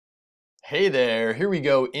Hey there, here we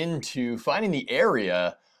go into finding the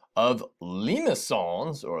area of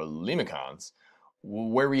limacons or limacons,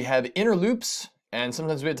 where we have inner loops, and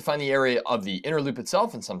sometimes we have to find the area of the inner loop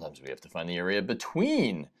itself, and sometimes we have to find the area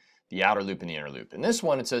between the outer loop and the inner loop. In this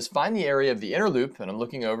one, it says find the area of the inner loop, and I'm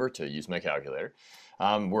looking over to use my calculator.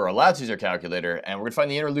 We're allowed to use our calculator, and we're going to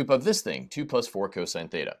find the inner loop of this thing, 2 plus 4 cosine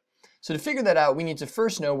theta. So to figure that out, we need to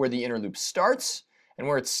first know where the inner loop starts and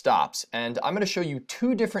where it stops. And I'm going to show you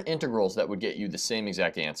two different integrals that would get you the same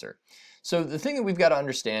exact answer. So the thing that we've got to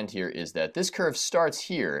understand here is that this curve starts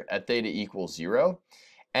here at theta equals 0.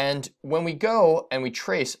 And when we go and we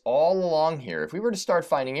trace all along here, if we were to start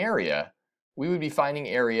finding area, we would be finding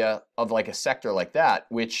area of like a sector like that,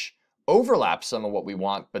 which overlaps some of what we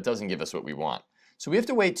want but doesn't give us what we want. So we have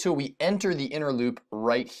to wait till we enter the inner loop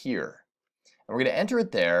right here. And we're going to enter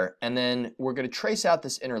it there, and then we're going to trace out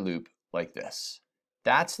this inner loop like this.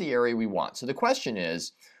 That's the area we want. So the question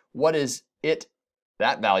is, what is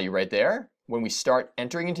that value right there, when we start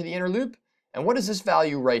entering into the inner loop? And what is this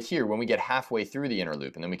value right here when we get halfway through the inner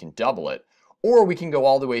loop, and then we can double it? Or we can go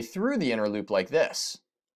all the way through the inner loop like this.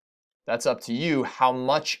 That's up to you how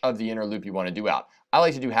much of the inner loop you want to do out. I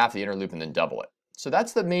like to do half the inner loop and then double it. So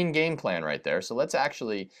that's the main game plan right there. So let's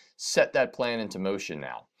actually set that plan into motion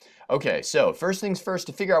now. Okay, so first things first,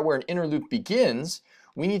 to figure out where an inner loop begins,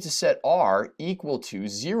 we need to set r equal to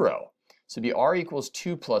 0. So it'd be r equals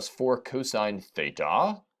 2 plus 4 cosine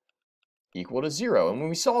theta equal to 0. And when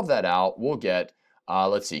we solve that out, we'll get,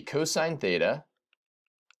 let's see, cosine theta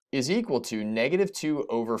is equal to negative 2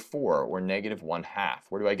 over 4, or negative 1/2.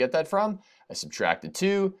 Where do I get that from? I subtracted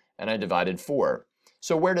 2 and I divided 4.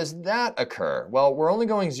 So where does that occur? Well, we're only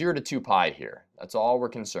going 0 to 2 pi here. That's all we're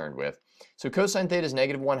concerned with. So cosine theta is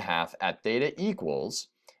negative 1/2 at theta equals,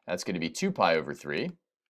 that's going to be 2 pi over 3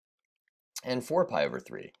 and 4 pi over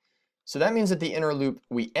 3. So that means that the inner loop,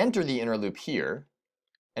 we enter the inner loop here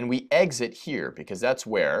and we exit here, because that's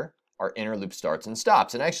where our inner loop starts and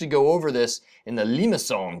stops. And I actually go over this in the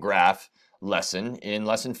limacon graph lesson in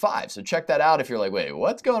lesson 5. So check that out if you're like, wait,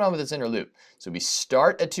 what's going on with this inner loop? So we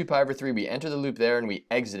start at 2 pi over 3, we enter the loop there, and we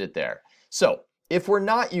exit it there. So if we're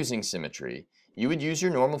not using symmetry, you would use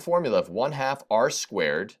your normal formula of 1/2 r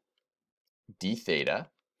squared d theta.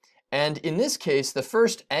 And in this case, the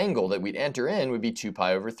first angle that we'd enter in would be 2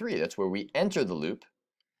 pi over 3. That's where we enter the loop,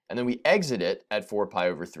 and then we exit it at 4 pi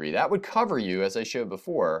over 3. That would cover you, as I showed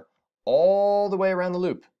before, all the way around the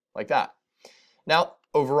loop, like that. Now,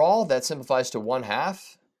 overall, that simplifies to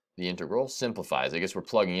 1/2. The integral simplifies. I guess we're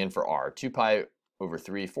plugging in for r. 2 pi over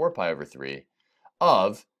 3, 4 pi over 3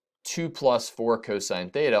 of 2 plus 4 cosine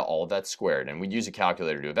theta, all of that squared. And we'd use a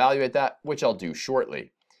calculator to evaluate that, which I'll do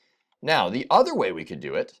shortly. Now, the other way we could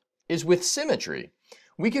do it is with symmetry.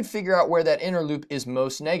 We could figure out where that inner loop is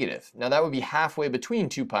most negative. Now that would be halfway between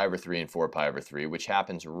 2 pi over 3 and 4 pi over 3, which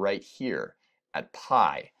happens right here at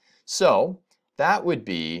pi. So that would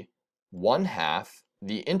be 1/2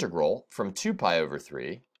 the integral from 2 pi over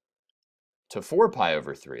 3 to 4 pi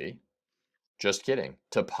over 3. Just kidding,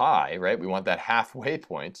 to pi, right? We want that halfway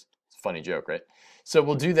point. It's a funny joke, right? So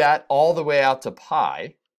we'll do that all the way out to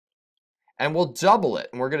pi. And we'll double it.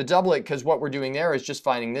 And we're going to double it because what we're doing there is just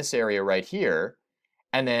finding this area right here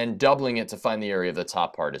and then doubling it to find the area of the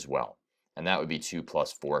top part as well. And that would be 2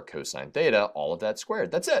 plus 4 cosine theta, all of that squared.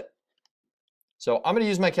 That's it. So I'm going to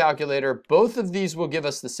use my calculator. Both of these will give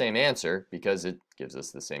us the same answer because it gives us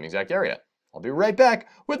the same exact area. I'll be right back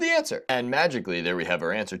with the answer. And magically, there we have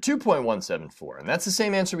our answer, 2.174. And that's the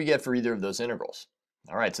same answer we get for either of those integrals.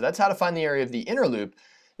 All right, so that's how to find the area of the inner loop.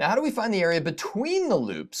 Now, how do we find the area between the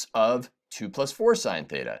loops of 2 plus 4 sine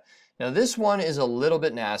theta? Now this one is a little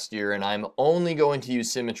bit nastier, and I'm only going to use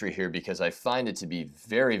symmetry here because I find it to be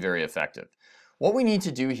very, very effective. What we need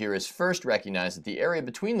to do here is first recognize that the area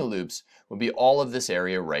between the loops would be all of this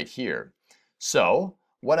area right here. So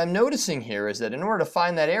what I'm noticing here is that in order to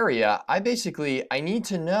find that area, I need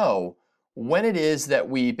to know when it is that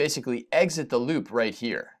we basically exit the loop right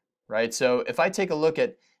here, right? So if I take a look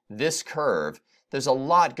at this curve, there's a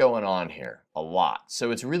lot going on here, a lot.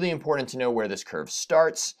 So it's really important to know where this curve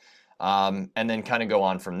starts and then kind of go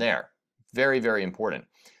on from there. Very, very important.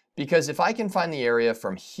 Because if I can find the area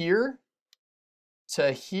from here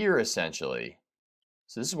to here essentially,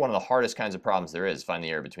 so this is one of the hardest kinds of problems there is, find the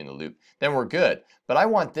area between the loop, then we're good. But I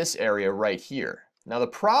want this area right here. Now the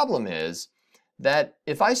problem is that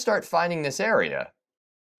if I start finding this area,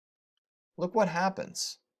 look what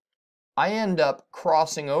happens. I end up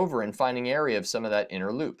crossing over and finding area of some of that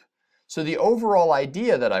inner loop. So the overall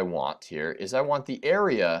idea that I want here is I want the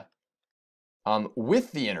area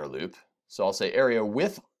with the inner loop. So I'll say area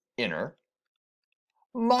with inner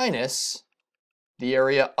minus the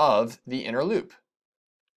area of the inner loop.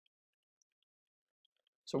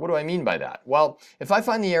 So what do I mean by that? Well, if I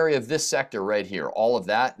find the area of this sector right here, all of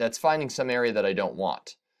that, that's finding some area that I don't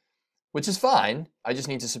want, which is fine. I just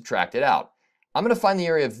need to subtract it out. I'm going to find the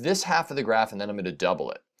area of this half of the graph, and then I'm going to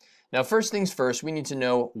double it. Now, first things first, we need to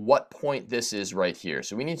know what point this is right here.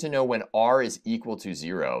 So we need to know when r is equal to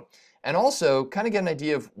 0, and also kind of get an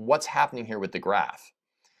idea of what's happening here with the graph.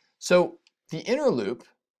 So the inner loop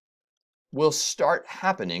will start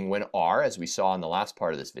happening when r, as we saw in the last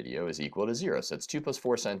part of this video, is equal to 0. So it's 2 plus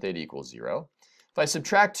 4 sine theta equals 0. If I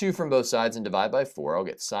subtract 2 from both sides and divide by 4, I'll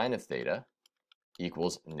get sine of theta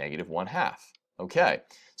equals negative 1/2. Okay,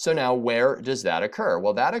 so now where does that occur?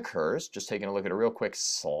 Well, that occurs, just taking a look at a real quick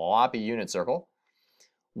sloppy unit circle,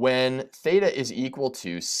 when theta is equal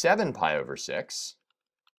to 7 pi over 6,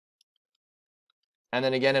 and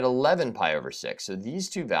then again at 11 pi over 6. So these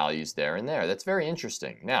two values there and there. That's very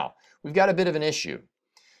interesting. Now, we've got a bit of an issue,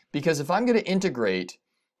 because if I'm going to integrate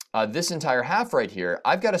this entire half right here,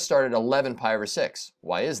 I've got to start at 11 pi over 6.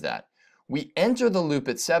 Why is that? We enter the loop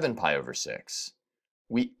at 7 pi over 6.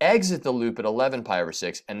 We exit the loop at 11 pi over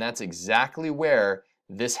 6, and that's exactly where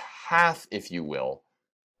this half, if you will,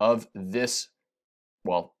 of this,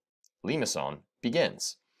 well, limacon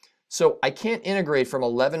begins. So I can't integrate from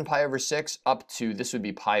 11 pi over 6 up to, this would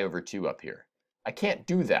be pi over 2 up here. I can't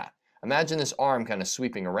do that. Imagine this arm kind of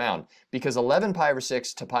sweeping around, because 11 pi over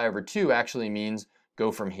 6 to pi over 2 actually means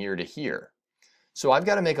go from here to here. So I've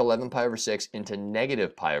got to make 11 pi over 6 into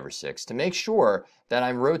negative pi over 6 to make sure that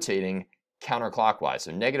I'm rotating counterclockwise.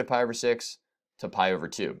 So negative pi over 6 to pi over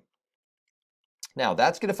 2. Now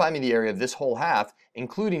that's going to find me the area of this whole half,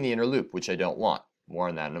 including the inner loop, which I don't want. More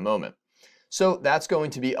on that in a moment. So that's going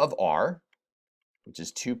to be of r, which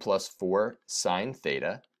is 2 plus 4 sine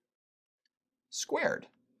theta squared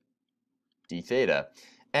d theta.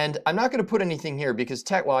 And I'm not going to put anything here because,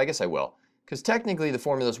 well, I guess I will. Because technically the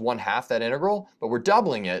formula is 1/2 that integral, but we're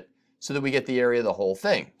doubling it so that we get the area of the whole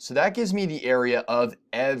thing. So that gives me the area of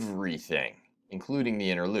everything, including the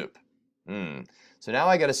inner loop. So now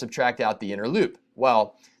I got to subtract out the inner loop.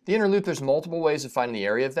 Well, the inner loop, there's multiple ways of finding the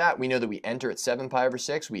area of that. We know that we enter at 7 pi over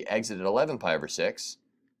 6, we exit at 11 pi over 6.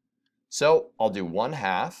 So I'll do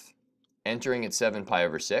 1/2, entering at 7 pi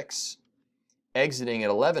over 6, exiting at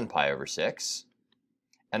 11 pi over 6,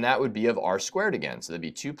 and that would be of r squared again. So that'd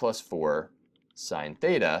be 2 plus 4 sine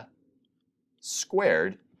theta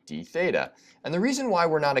squared d theta. And the reason why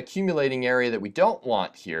we're not accumulating area that we don't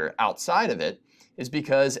want here outside of it is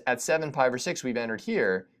because at 7 pi over 6 we've entered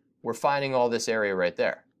here, we're finding all this area right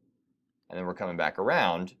there. And then we're coming back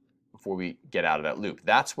around before we get out of that loop.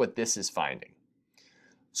 That's what this is finding.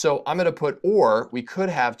 So I'm going to put, or we could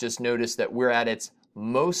have just noticed that we're at its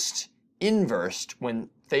most inverse when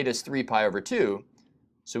theta is 3 pi over 2.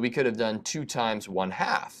 So we could have done 2 times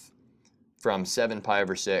 1/2 from 7 pi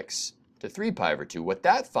over 6 to 3 pi over 2. What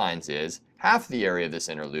that finds is half the area of this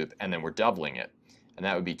inner loop, and then we're doubling it. And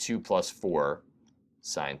that would be 2 plus 4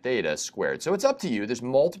 sine theta squared. So it's up to you. There's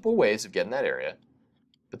multiple ways of getting that area.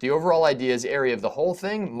 But the overall idea is area of the whole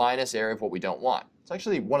thing minus area of what we don't want. It's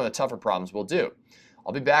actually one of the tougher problems we'll do.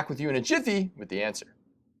 I'll be back with you in a jiffy with the answer.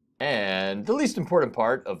 And the least important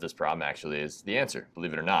part of this problem actually is the answer,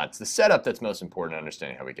 believe it or not. It's the setup that's most important in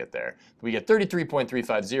understanding how we get there. We get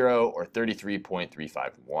 33.350 or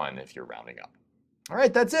 33.351 if you're rounding up. All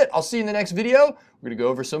right, that's it. I'll see you in the next video. We're going to go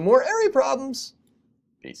over some more area problems.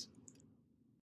 Peace.